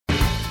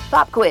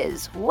Pop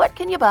quiz. What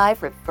can you buy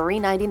for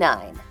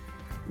 $3.99?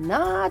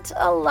 Not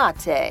a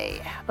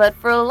latte. But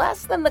for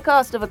less than the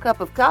cost of a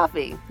cup of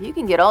coffee, you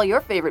can get all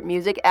your favorite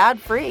music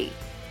ad-free.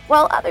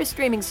 While other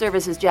streaming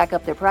services jack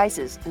up their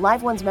prices,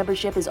 Live One's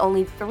membership is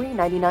only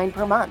 $3.99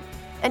 per month.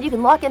 And you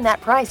can lock in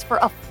that price for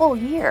a full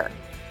year.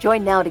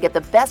 Join now to get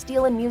the best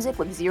deal in music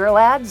with 0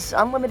 ads,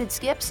 unlimited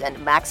skips, and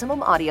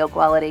maximum audio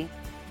quality.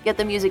 Get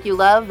the music you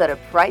love at a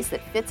price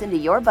that fits into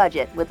your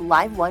budget with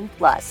Live One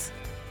Plus.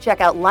 Check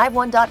out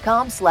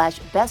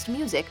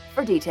liveone.com/bestmusic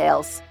for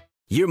details.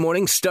 Your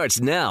morning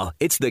starts now.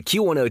 It's the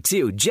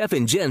Q102 Jeff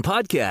and Jen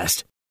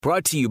podcast.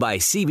 Brought to you by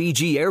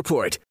CBG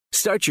Airport.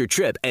 Start your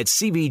trip at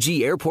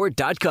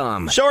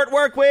CBGAirport.com. Short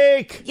work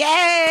week!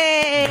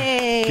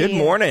 Yay! Good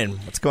morning.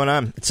 What's going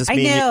on? It's just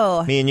me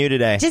and you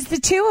today. Just the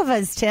two of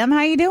us, Tim.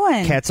 How you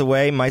doing? Cats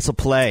away, mice will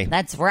play.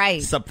 That's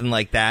right. Something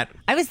like that.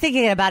 I was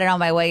thinking about it on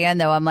my way in,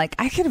 though. I'm like,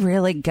 I could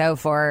really go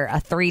for a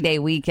 3-day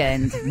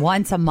weekend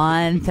once a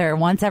month or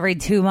once every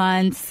 2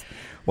 months.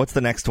 What's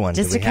the next one?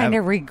 Just to kind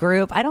of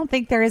regroup. I don't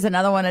think there is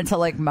another one until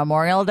like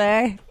Memorial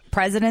Day.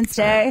 President's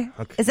Day.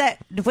 Okay. Is that,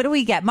 what do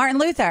we get? Martin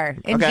Luther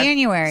in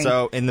January.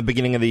 So in the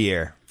beginning of the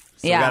year.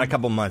 So we got a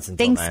couple months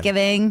until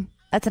Thanksgiving. Then.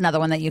 That's another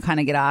one that you kind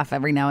of get off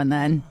every now and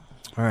then.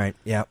 All right.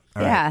 Yeah.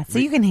 All yeah. Right. So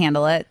you can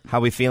handle it. How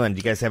we feeling? Do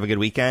you guys have a good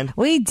weekend?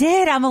 We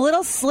did. I'm a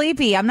little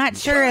sleepy. I'm not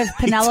sure if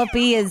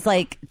Penelope is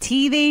like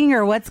teething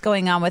or what's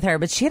going on with her,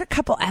 but she had a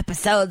couple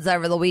episodes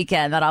over the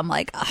weekend that I'm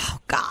like, oh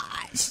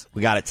gosh.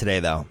 We got it today,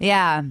 though.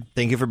 Yeah.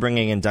 Thank you for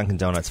bringing in Dunkin'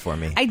 Donuts for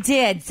me. I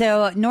did.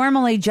 So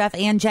normally Jeff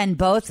and Jen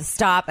both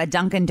stop at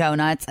Dunkin'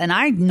 Donuts, and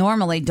I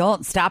normally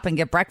don't stop and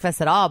get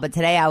breakfast at all. But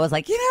today I was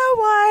like, you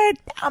know what?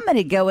 I'm going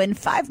to go in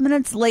 5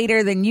 minutes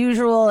later than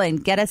usual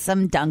and get us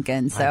some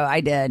Dunkin'. So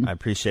I did. I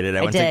appreciate it.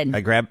 I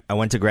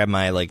went to grab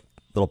my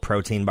little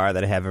protein bar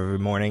that I have every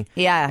morning.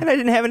 Yeah. And I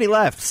didn't have any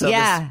left. So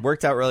this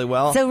worked out really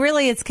well. So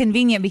really it's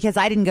convenient because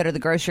I didn't go to the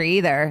grocery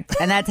either.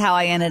 And that's how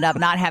I ended up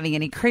not having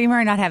any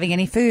creamer, not having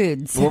any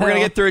food. So. Well, we're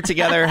going to get through it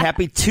together.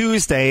 Happy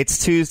Tuesday.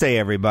 It's Tuesday,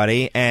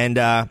 everybody.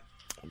 And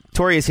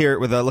Tori is here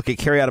with a look at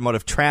Cary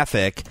Automotive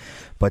traffic.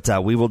 But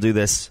we will do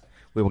this.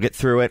 We will get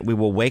through it. We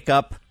will wake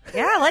up.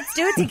 Yeah, let's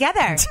do it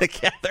together.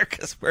 Together,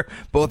 because we're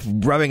both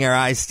rubbing our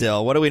eyes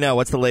still. What do we know?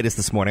 What's the latest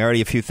this morning? Already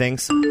a few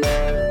things.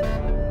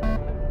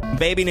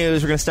 Baby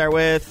news we're going to start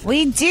with.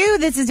 We do.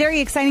 This is very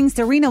exciting.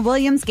 Serena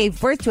Williams gave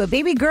birth to a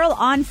baby girl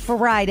on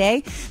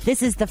Friday.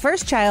 This is the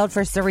first child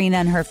for Serena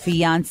and her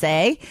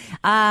fiance.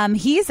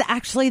 He's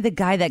actually the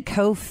guy that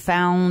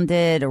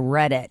co-founded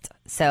Reddit.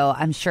 So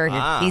I'm sure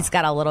he's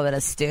got a little bit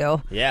of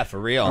stew. Yeah, for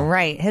real.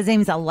 Right. His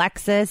name's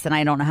Alexis, and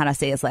I don't know how to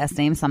say his last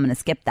name, so I'm going to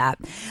skip that.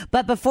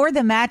 But before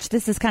the match,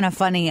 this is kind of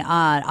funny.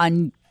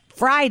 On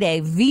Friday,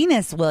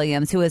 Venus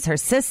Williams, who is her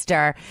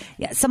sister,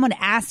 someone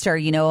asked her,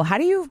 how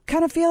do you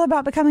kind of feel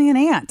about becoming an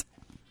aunt?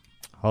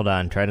 Hold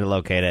on, trying to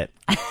locate it.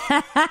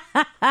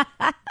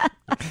 I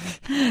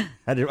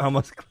did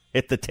almost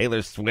hit the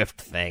Taylor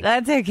Swift thing.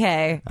 That's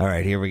okay. All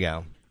right, here we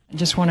go. I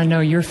just want to know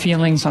your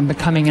feelings on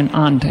becoming an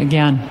aunt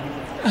again.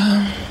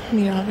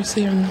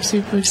 Obviously I'm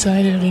super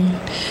excited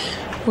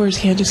and words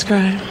can't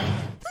describe.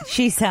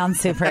 She sounds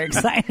super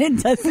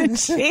excited, doesn't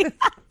she?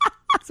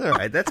 It's all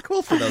right. That's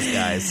cool for those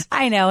guys.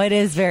 I know. It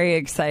is very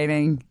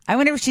exciting. I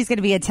wonder if she's going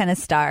to be a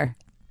tennis star.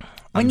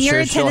 When you're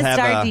a tennis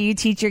star, do you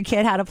teach your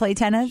kid how to play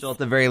tennis? She'll at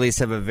the very least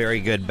have a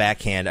very good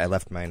backhand. I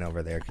left mine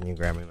over there. Can you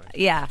grab me mine?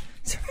 Yeah.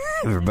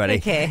 Everybody.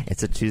 Okay.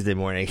 It's a Tuesday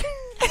morning.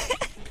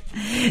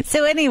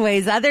 So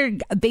anyways, other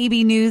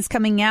baby news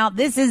coming out.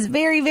 This is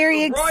very,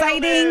 very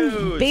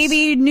exciting.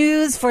 Baby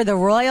news for the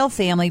royal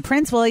family.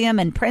 Prince William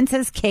and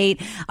Princess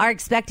Kate are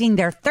expecting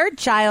their third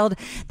child.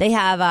 They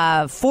have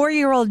a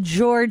 4-year-old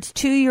George,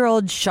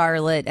 2-year-old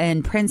Charlotte,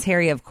 and Prince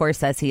Harry, of course,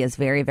 says he is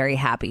very, very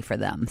happy for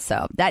them.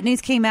 So that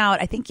news came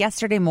out, I think,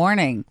 yesterday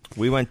morning.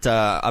 We went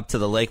up to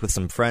the lake with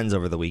some friends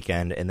over the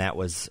weekend, and that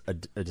was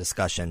a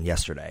discussion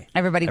yesterday.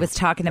 Everybody was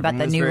talking about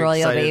the new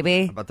royal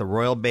baby. About the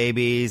royal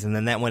babies, and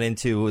then that went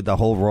into the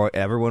whole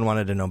everyone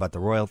wanted to know about the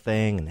royal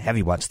thing, and have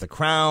you watched The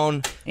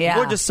Crown? Yeah.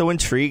 People are just so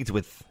intrigued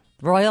with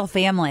royal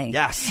family.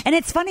 Yes. And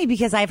it's funny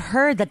because I've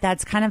heard that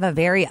that's kind of a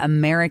very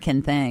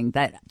American thing.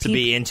 To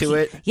be into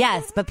it?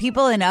 Yes, but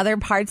people in other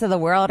parts of the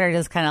world are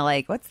just kind of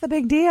like, what's the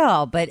big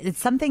deal? But it's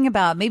something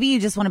about maybe you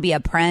just want to be a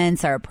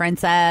prince or a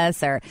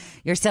princess, or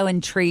you're so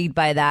intrigued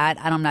by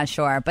that. I'm not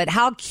sure. But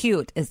how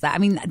cute is that? I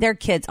mean, their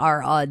kids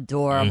are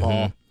adorable.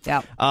 Mm-hmm.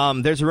 Yeah.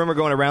 There's a rumor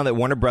going around that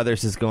Warner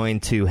Brothers is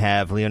going to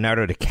have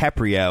Leonardo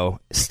DiCaprio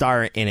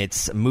star in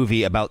its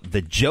movie about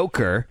the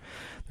Joker.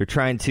 They're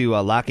trying to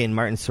lock in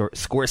Martin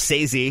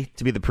Scorsese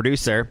to be the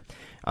producer,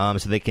 so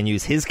they can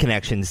use his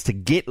connections to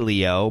get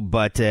Leo.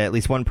 But at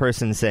least one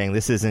person saying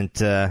this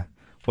isn't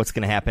what's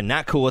going to happen.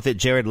 Not cool with it.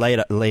 Jared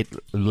Leto.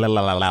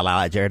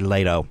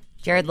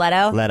 Jared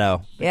Leto?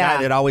 Leto. Yeah.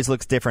 Guy that always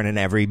looks different in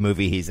every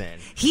movie he's in.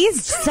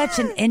 He's such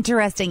an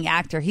interesting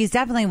actor. He's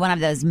definitely one of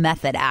those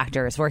method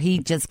actors where he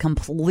just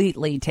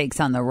completely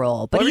takes on the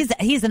role. But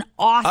he's an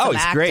awesome actor. Oh,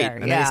 he's great.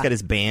 And then he's got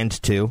his band,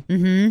 too.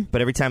 Mm-hmm.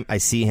 But every time I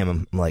see him,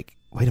 I'm like,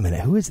 wait a minute,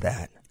 who is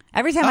that?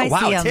 Every time I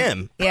see him. It's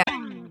him. Yeah.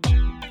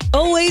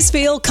 Always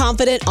feel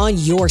confident on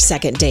your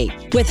second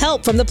date. With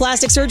help from the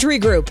Plastic Surgery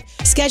Group.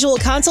 Schedule a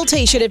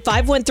consultation at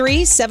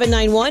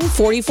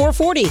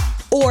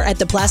 513-791-4440 or at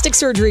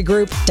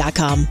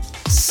theplasticsurgerygroup.com.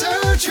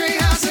 Surgery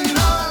has an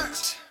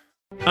art.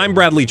 I'm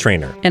Bradley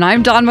Trainer. And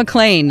I'm Don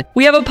McClain.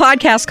 We have a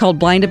podcast called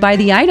Blinded by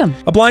the Item.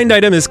 A blind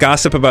item is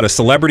gossip about a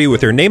celebrity with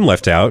their name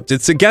left out.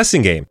 It's a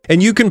guessing game,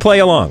 and you can play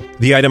along.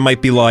 The item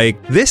might be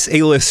like, this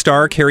A-list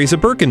star carries a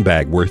Birkin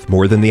bag worth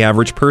more than the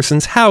average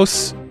person's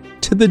house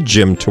to the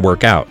gym to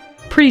work out.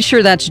 Pretty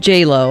sure that's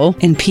J-Lo.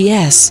 And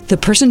P.S. the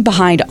person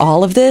behind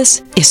all of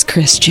this is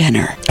Kris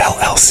Jenner,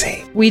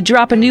 LLC. We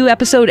drop a new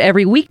episode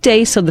every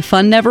weekday so the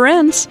fun never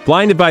ends.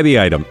 Blinded by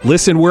the Item.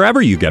 Listen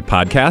wherever you get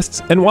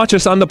podcasts and watch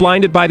us on the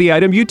Blinded by the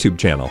Item YouTube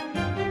channel.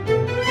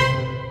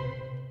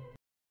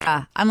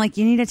 I'm like,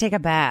 you need to take a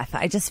bath.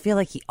 I just feel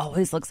like he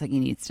always looks like he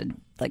needs to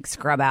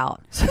scrub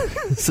out.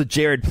 So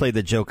Jared played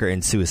the Joker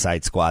in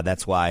Suicide Squad.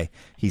 That's why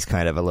he's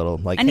kind of a little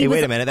like, and hey,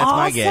 wait a minute, that's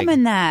my gig.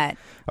 In that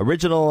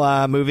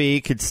original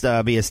movie could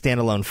be a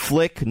standalone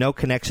flick, no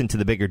connection to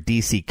the bigger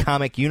DC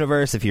comic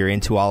universe if you're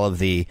into all of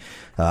the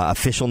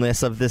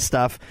officialness of this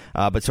stuff.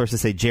 But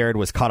sources say Jared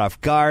was caught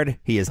off guard.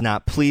 He is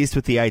not pleased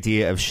with the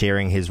idea of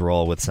sharing his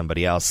role with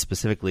somebody else,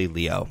 specifically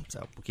Leo.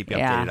 So we'll keep you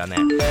updated on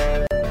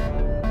that.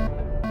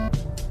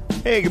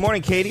 Hey, good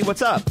morning, Katie.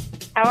 What's up?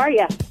 How are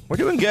you? We're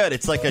doing good.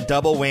 It's like a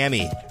double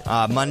whammy.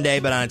 Monday,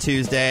 but on a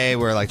Tuesday,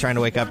 we're like trying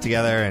to wake up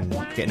together and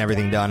getting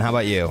everything done. How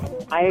about you?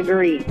 I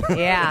agree.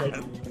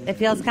 Yeah. It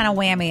feels kind of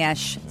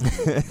whammy-ish. All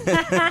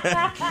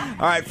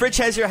right, Fritch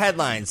has your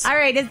headlines. All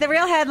right, is the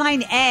real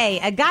headline A?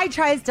 A guy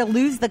tries to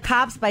lose the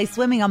cops by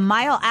swimming a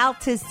mile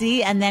out to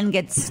sea and then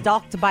gets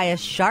stalked by a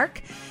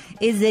shark?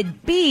 Is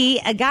it B?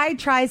 A guy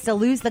tries to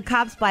lose the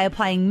cops by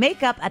applying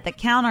makeup at the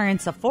counter in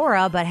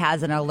Sephora but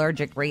has an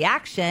allergic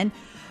reaction?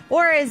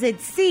 Or is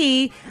it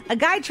C? A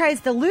guy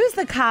tries to lose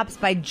the cops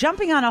by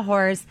jumping on a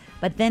horse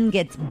but then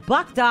gets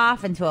bucked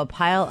off into a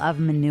pile of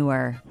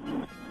manure?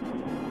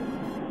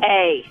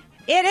 A.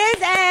 It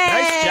is A.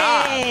 Nice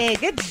job.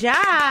 Good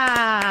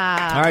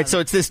job. All right, so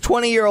it's this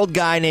 20-year-old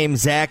guy named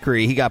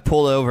Zachary. He got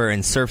pulled over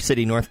in Surf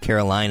City, North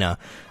Carolina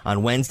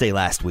on Wednesday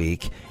last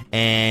week.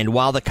 And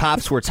while the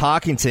cops were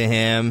talking to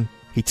him,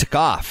 he took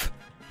off.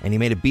 And he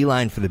made a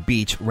beeline for the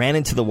beach, ran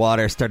into the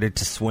water, started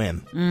to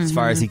swim as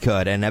far as he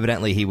could. And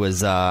evidently he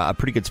was a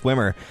pretty good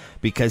swimmer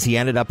because he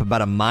ended up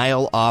about a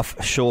mile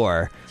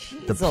offshore.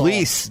 Jeez. The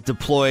police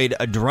deployed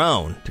a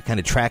drone to kind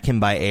of track him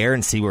by air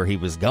and see where he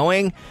was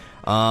going.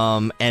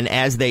 And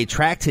as they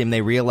tracked him,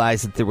 they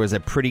realized that there was a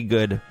pretty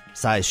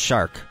good-sized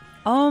shark.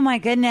 Oh, my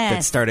goodness.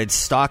 That started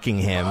stalking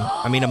him.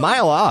 I mean, a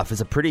mile off is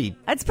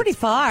That's pretty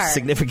far.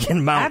 Significant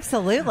amount.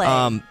 Absolutely.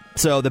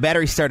 So the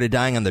battery started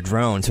dying on the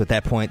drone. So at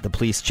that point, the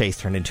police chase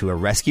turned into a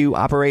rescue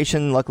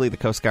operation. Luckily, the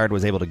Coast Guard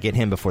was able to get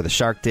him before the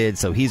shark did,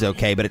 so he's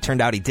okay. But it turned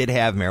out he did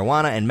have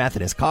marijuana and meth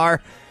in his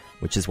car,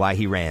 which is why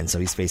he ran. So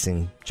he's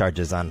facing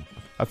charges on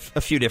a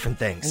few different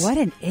things. What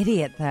an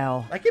idiot,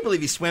 though. I can't believe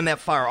he swam that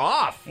far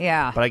off.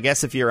 Yeah. But I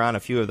guess if you're on a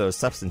few of those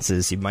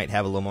substances, you might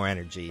have a little more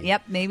energy.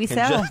 Yep, maybe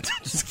so.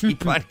 Just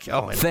keep on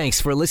going.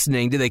 Thanks for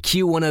listening to the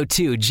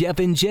Q102 Jeff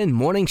and Jen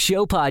Morning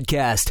Show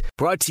podcast,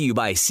 brought to you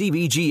by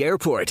CBG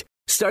Airport.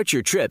 Start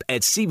your trip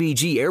at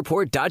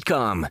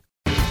CBGAirport.com.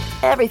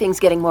 Everything's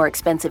getting more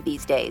expensive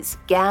these days.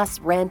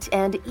 Gas, rent,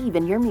 and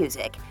even your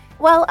music.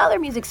 While other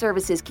music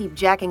services keep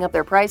jacking up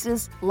their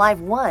prices,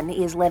 Live One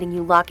is letting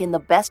you lock in the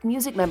best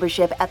music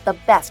membership at the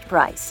best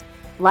price.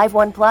 Live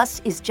One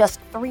Plus is just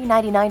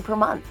 $3.99 per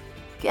month.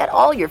 Get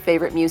all your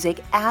favorite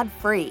music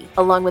ad-free,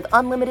 along with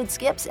unlimited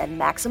skips and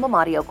maximum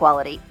audio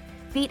quality.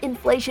 Beat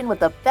inflation with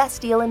the best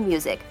deal in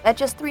music at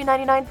just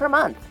 $3.99 per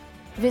month.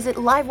 Visit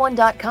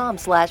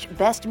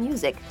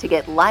liveone.com/bestmusic to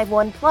get Live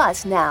One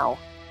Plus now.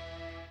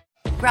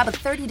 Grab a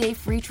 30-day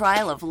free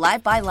trial of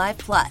Live by Live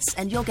Plus,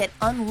 and you'll get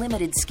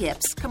unlimited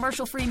skips,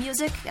 commercial-free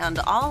music, and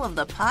all of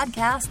the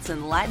podcasts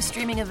and live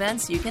streaming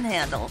events you can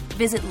handle.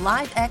 Visit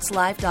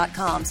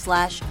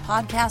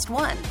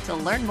livexlive.com/podcast1 to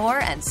learn more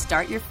and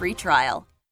start your free trial.